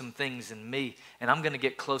develop some things in me. And I'm going to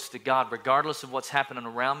get close to God. Regardless of what's happening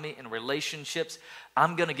around me in relationships,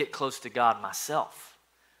 I'm going to get close to God myself.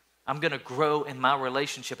 I'm going to grow in my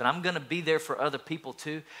relationship. And I'm going to be there for other people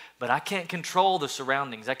too. But I can't control the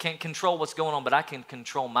surroundings. I can't control what's going on. But I can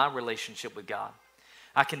control my relationship with God.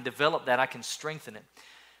 I can develop that. I can strengthen it.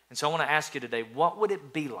 And so I want to ask you today, what would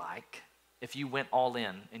it be like if you went all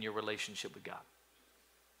in your relationship with God?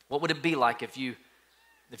 What would it be like if you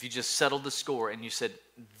just settled the score and you said,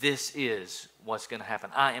 this is what's going to happen.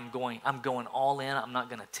 I'm going all in. I'm not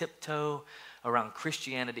going to tiptoe around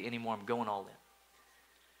Christianity anymore. I'm going all in.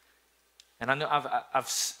 And I know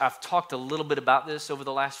I've talked a little bit about this over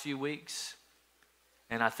the last few weeks.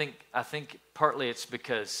 And I think partly it's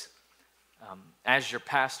because as your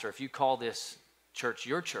pastor, if you call this church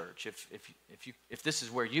your church, if this is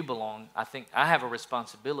where you belong, I think I have a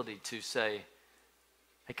responsibility to say,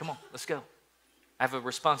 hey, come on, let's go. I have a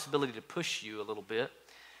responsibility to push you a little bit,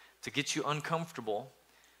 to get you uncomfortable,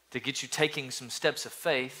 to get you taking some steps of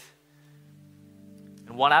faith.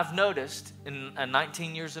 And what I've noticed in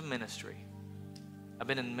 19 years of ministry, I've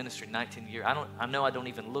been in ministry 19 years. I know I don't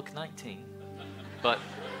even look 19, but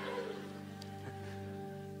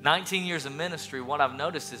 19 years of ministry, what I've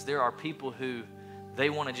noticed is there are people who they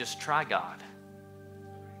want to just try God.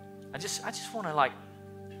 I just want to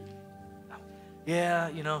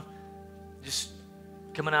just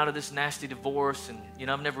coming out of this nasty divorce and,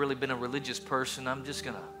 I've never really been a religious person. I'm just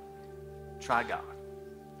going to try God.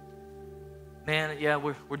 Man, yeah,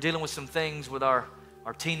 we're dealing with some things with our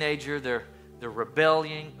teenager. They're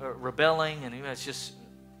rebelling, and it's just,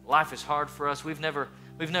 life is hard for us. We've never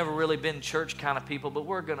really been church kind of people, but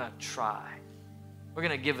we're going to try. We're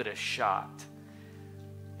going to give it a shot.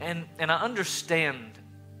 And I understand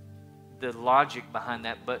the logic behind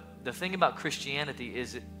that, but the thing about Christianity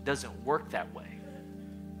is it doesn't work that way.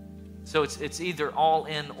 So it's either all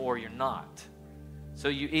in or you're not. So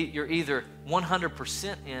you're either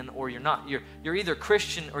 100% in or you're not. You're either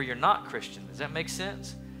Christian or you're not Christian. Does that make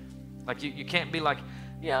sense? Like you can't be like,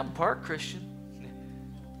 yeah, I'm part Christian.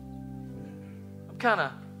 I'm kind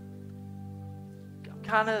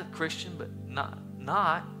of Christian, but not.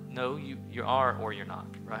 No, you are or you're not,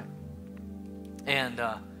 right? And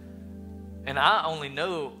I only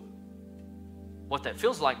know what that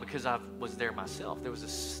feels like because I was there myself. There was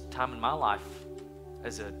this time in my life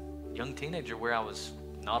as a young teenager where I was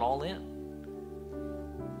not all in.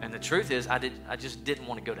 And the truth is, I just didn't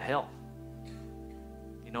want to go to hell.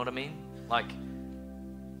 You know what I mean? Like,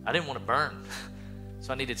 I didn't want to burn.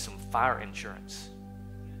 So I needed some fire insurance.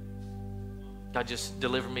 God, just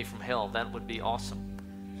deliver me from hell. That would be awesome.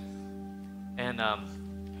 And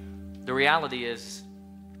the reality is,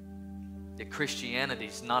 that Christianity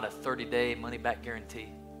is not a 30-day money-back guarantee.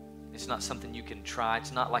 It's not something you can try.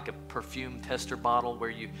 It's not like a perfume tester bottle where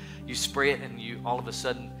you spray it and you all of a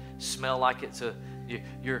sudden smell like it. So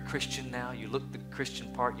you're a Christian now. You look the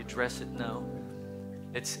Christian part. You dress it. No.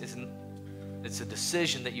 It's a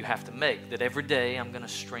decision that you have to make, that every day I'm going to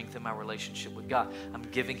strengthen my relationship with God. I'm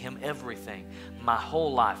giving Him everything, my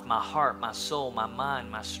whole life, my heart, my soul, my mind,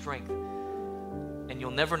 my strength. And you'll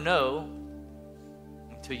never know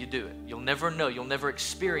until you do it. You'll never know. You'll never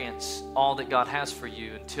experience all that God has for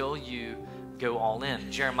you until you go all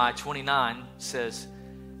in. Jeremiah 29 says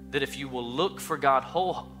that if you will look for God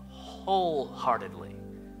wholeheartedly,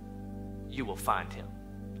 you will find Him.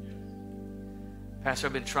 Pastor,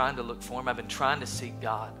 I've been trying to look for Him. I've been trying to seek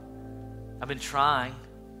God. I've been trying.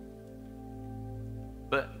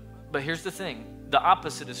 But here's the thing. The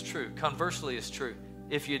opposite is true. Conversely is true.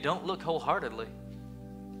 If you don't look wholeheartedly,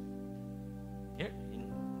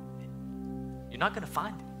 you're not going to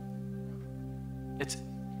find Him.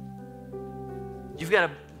 You've got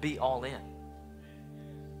to be all in.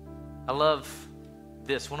 I love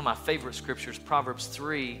this. One of my favorite scriptures, Proverbs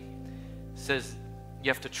 3, says you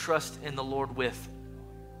have to trust in the Lord with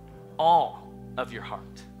all of your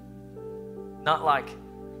heart. Not like,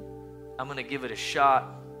 I'm going to give it a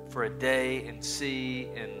shot for a day and see.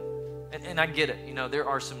 And I get it. You know, there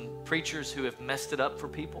are some preachers who have messed it up for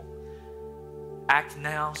people. Act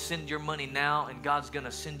now, send your money now, and God's going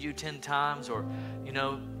to send you 10 times. Or, you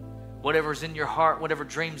know, whatever's in your heart, whatever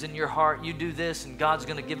dreams in your heart, you do this and God's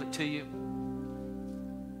going to give it to you.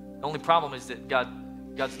 The only problem is that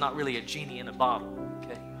God's not really a genie in a bottle,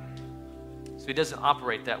 okay? So He doesn't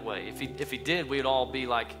operate that way. If he did, we'd all be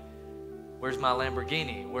like, where's my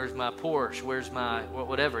Lamborghini? Where's my Porsche? Where's my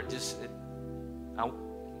whatever? He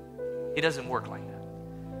doesn't work like that.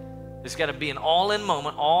 It's got to be an all-in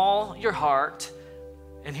moment, all your heart.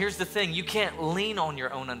 And here's the thing, you can't lean on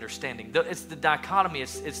your own understanding. It's the dichotomy.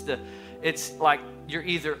 It's like you're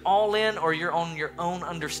either all in or you're on your own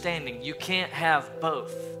understanding. You can't have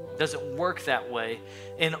both. It doesn't work that way.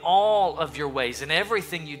 In all of your ways, in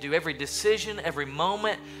everything you do, every decision, every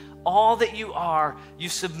moment, all that you are, you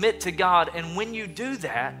submit to God. And when you do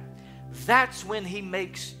that, that's when He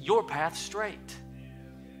makes your path straight.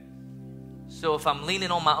 So if I'm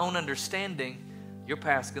leaning on my own understanding, your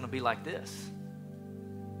path's going to be like this.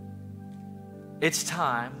 It's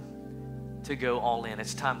time to go all in.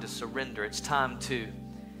 It's time to surrender. It's time to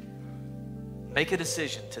make a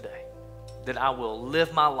decision today that I will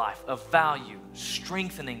live my life of value,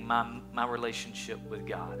 strengthening my relationship with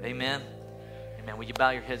God. Amen? Amen. Will you bow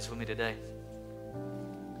your heads with me today?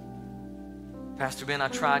 Pastor Ben, I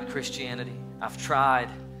tried Christianity. I've tried,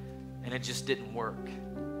 and it just didn't work.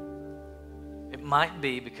 It might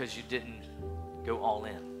be because you didn't go all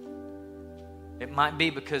in. It might be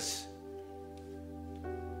because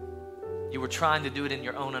you were trying to do it in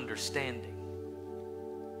your own understanding.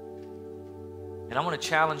 And I want to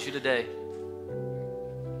challenge you today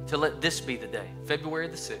to let this be the day, February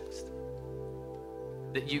the 6th,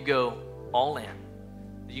 that you go all in,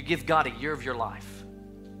 that you give God a year of your life.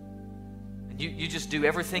 And you just do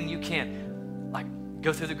everything you can, like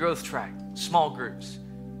go through the growth track, small groups,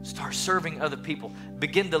 start serving other people,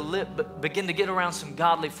 begin to get around some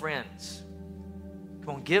godly friends.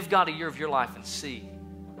 Come on, give God a year of your life and see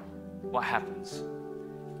what happens.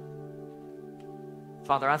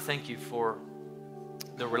 Father, I thank you for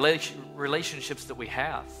the relationships that we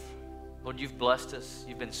have. Lord, you've blessed us.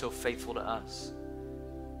 You've been so faithful to us.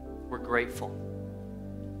 We're grateful.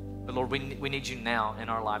 But Lord, we need you now in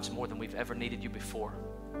our lives more than we've ever needed you before.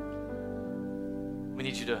 We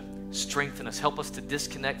need you to strengthen us. Help us to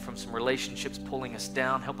disconnect from some relationships pulling us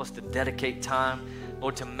down. Help us to dedicate time,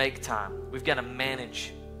 Lord, to make time. We've got to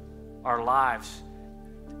manage our lives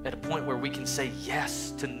at a point where we can say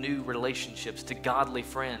yes to new relationships, to godly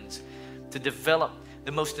friends, to develop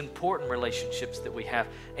the most important relationships that we have.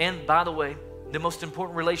 And by the way, the most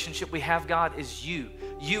important relationship we have, God, is you.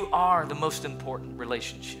 You are the most important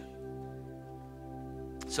relationship.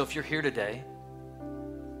 So if you're here today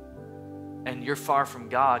and you're far from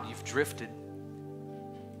God, you've drifted,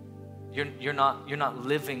 you're not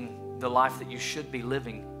living the life that you should be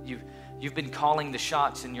living. You've been calling the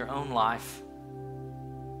shots in your own life.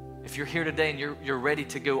 If you're here today and you're ready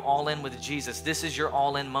to go all in with Jesus, this is your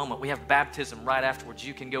all-in moment. We have baptism right afterwards.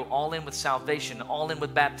 You can go all in with salvation, all in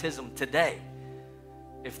with baptism today.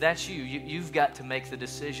 If that's you, you've got to make the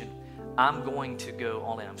decision. I'm going to go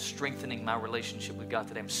all in. I'm strengthening my relationship with God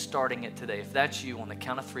today. I'm starting it today. If that's you, on the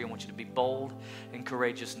count of 3, I want you to be bold and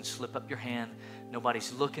courageous and slip up your hand.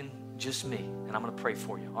 Nobody's looking, just me. And I'm going to pray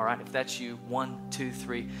for you, all right? If that's you, 1, 2,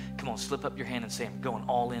 3, come on, slip up your hand and say, I'm going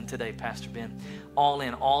all in today, Pastor Ben. All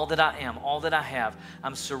in, all that I am, all that I have,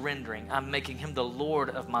 I'm surrendering. I'm making him the Lord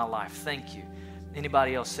of my life. Thank you.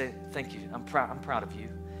 Anybody else say, thank you. I'm proud of you.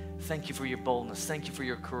 Thank you for your boldness. Thank you for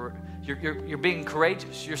you're being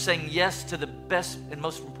courageous. You're saying yes to the best and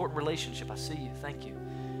most important relationship. I see you. Thank you.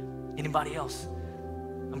 Anybody else?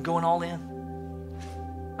 I'm going all in.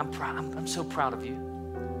 I'm proud. I'm so proud of you.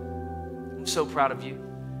 I'm so proud of you.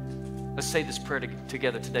 Let's say this prayer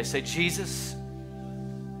together today. Say, Jesus,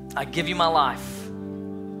 I give you my life.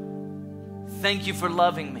 Thank you for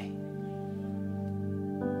loving me.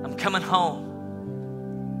 I'm coming home.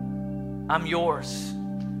 I'm yours.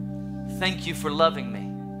 Thank you for loving me.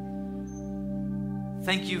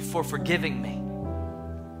 Thank you for forgiving me.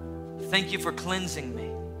 Thank you for cleansing me,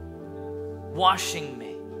 washing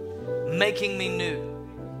me, making me new.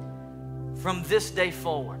 From this day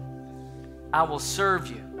forward, I will serve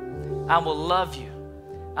you. I will love you.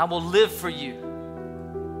 I will live for you.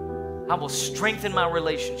 I will strengthen my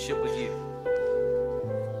relationship with you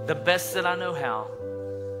the best that I know how.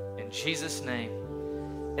 In Jesus' name,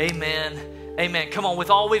 amen. Amen. Come on, with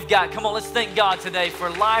all we've got, come on, let's thank God today for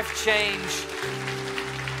life change,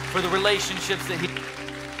 for the relationships that he...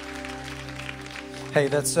 Hey,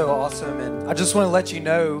 that's so awesome. And I just want to let you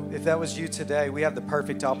know, if that was you today, we have the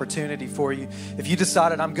perfect opportunity for you. If you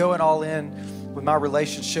decided I'm going all in with my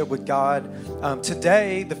relationship with God,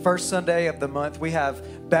 today, the first Sunday of the month, we have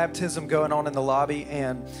baptism going on in the lobby.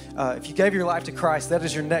 And if you gave your life to Christ, that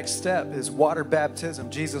is your next step, is water baptism.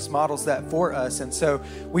 Jesus models that for us. And so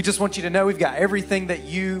we just want you to know we've got everything that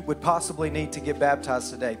you would possibly need to get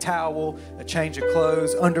baptized today. Towel, a change of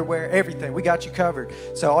clothes, underwear, everything. We got you covered.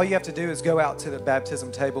 So all you have to do is go out to the baptism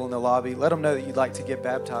table in the lobby. Let them know that you'd like to get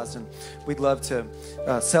baptized. And we'd love to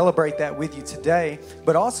celebrate that with you today.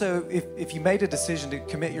 But also, if you made a decision to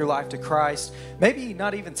commit your life to Christ, maybe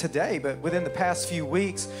not even today, but within the past few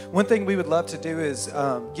weeks, one thing we would love to do is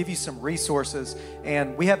give you some resources,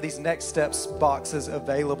 and we have these next steps boxes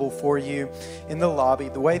available for you in the lobby.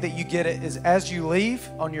 The way that you get it is as you leave,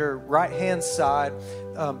 on your right hand side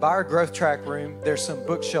by our growth track room, there's some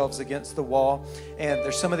bookshelves against the wall, and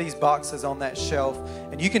there's some of these boxes on that shelf,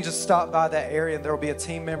 and you can just stop by that area and there will be a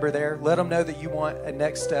team member there. Let them know that you want a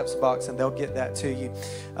next steps box and they'll get that to you.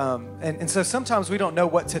 And so sometimes we don't know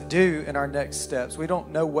what to do in our next steps. We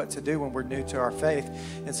don't know what to do when we're new to our faith,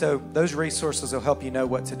 and so those resources will help you know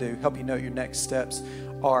what to do, help you know your next steps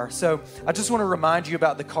are. So I just want to remind you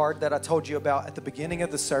about the card that I told you about at the beginning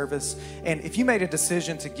of the service. And if you made a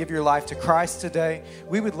decision to give your life to Christ today,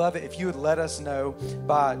 we would love it if you would let us know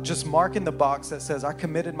by just marking the box that says, I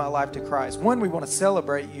committed my life to Christ. One, we want to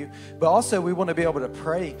celebrate you, but also we want to be able to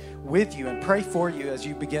pray with you and pray for you as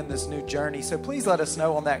you begin this new journey. So please let us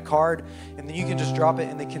know on that card, and then you can just drop it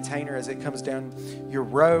in the container as it comes down your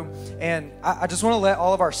row. And I just want to let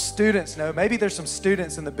all of our students know, maybe there's some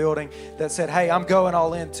students in the building that said, hey, I'm going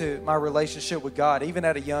all into my relationship with God, even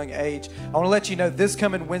at a young age. I want to let you know this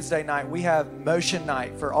coming Wednesday night, we have Motion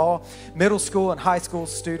Night for all middle school and high school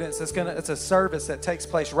students. It's a service that takes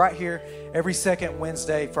place right here every second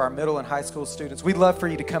Wednesday for our middle and high school students. We'd love for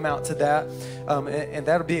you to come out to that, and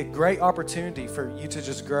that'll be a great opportunity for you to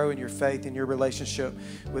just grow in your faith and your relationship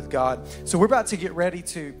with God. So we're about to get ready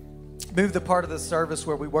to move the part of the service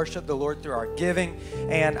where we worship the Lord through our giving.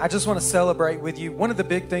 And I just want to celebrate with you. One of the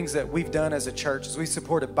big things that we've done as a church is we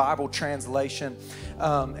supported Bible translation.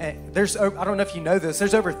 And there's, I don't know if you know this,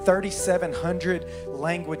 there's over 3,700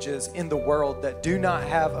 languages in the world that do not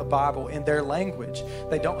have a Bible in their language.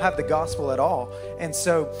 They don't have the gospel at all. And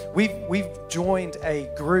so we've joined a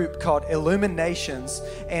group called Illuminations,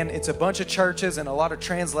 and it's a bunch of churches and a lot of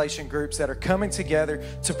translation groups that are coming together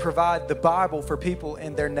to provide the Bible for people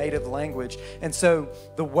in their native language. And so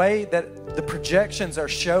the way that the projections are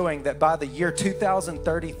showing that by the year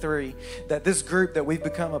 2033, that this group that we've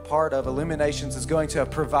become a part of, Illuminations, is going to have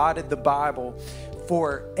provided the Bible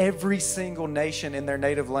for every single nation in their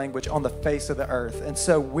native language on the face of the earth. And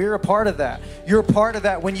so we're a part of that. You're a part of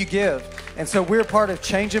that when you give. And so we're a part of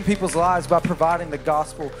changing people's lives by providing the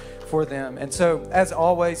gospel for them. And so, as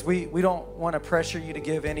always, we don't want to pressure you to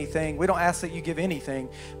give anything. We don't ask that you give anything,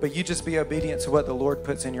 but you just be obedient to what the Lord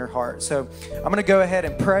puts in your heart. So I'm going to go ahead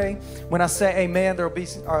and pray. When I say amen, there will be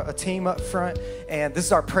a team up front, and this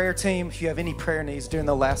is our prayer team. If you have any prayer needs during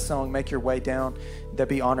the last song, make your way down they'd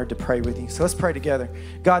be honored to pray with you. So let's pray together.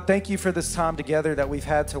 God, thank you for this time together that we've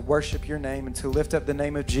had to worship your name and to lift up the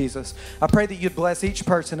name of Jesus. I pray that you'd bless each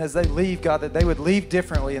person as they leave, God, that they would leave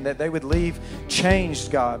differently and that they would leave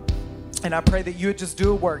changed, God. And I pray that you would just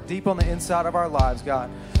do a work deep on the inside of our lives, God.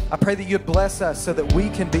 I pray that you'd bless us so that we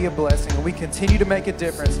can be a blessing and we continue to make a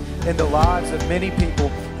difference in the lives of many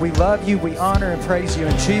people. We love you, we honor and praise you.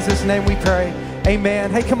 In Jesus' name we pray,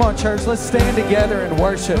 amen. Hey, come on, church, let's stand together and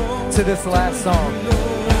worship to this last song.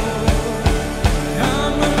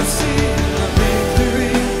 I'm gonna see a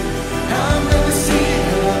victory. I'm gonna see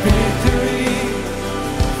a victory.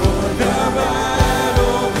 For the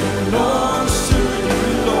battle belongs to you,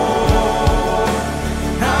 Lord.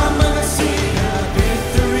 I'm gonna see a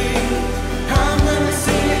victory. I'm gonna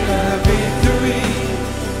see a victory.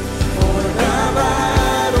 For the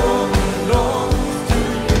battle belongs to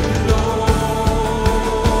you, Lord.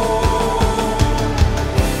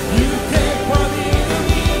 You take what the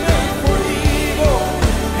enemy meant for evil,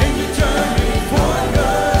 and you turn it for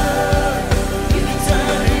good. You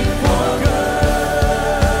turn it for good.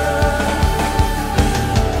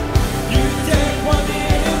 You take what the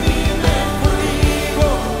enemy meant for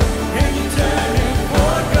evil, and you turn it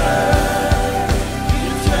for good.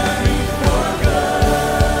 You turn it for good.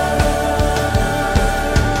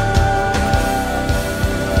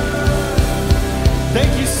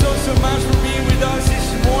 Thank you so much for being with us this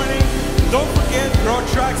morning. Don't forget, Road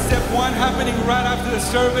Track Step 1 happening right after the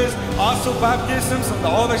service. Also baptisms on the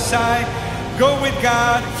other side. Go with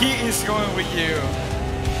God. He is going with you.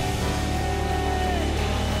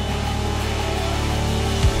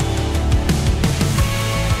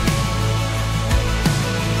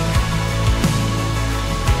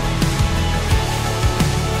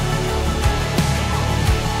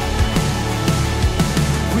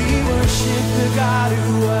 We worship the God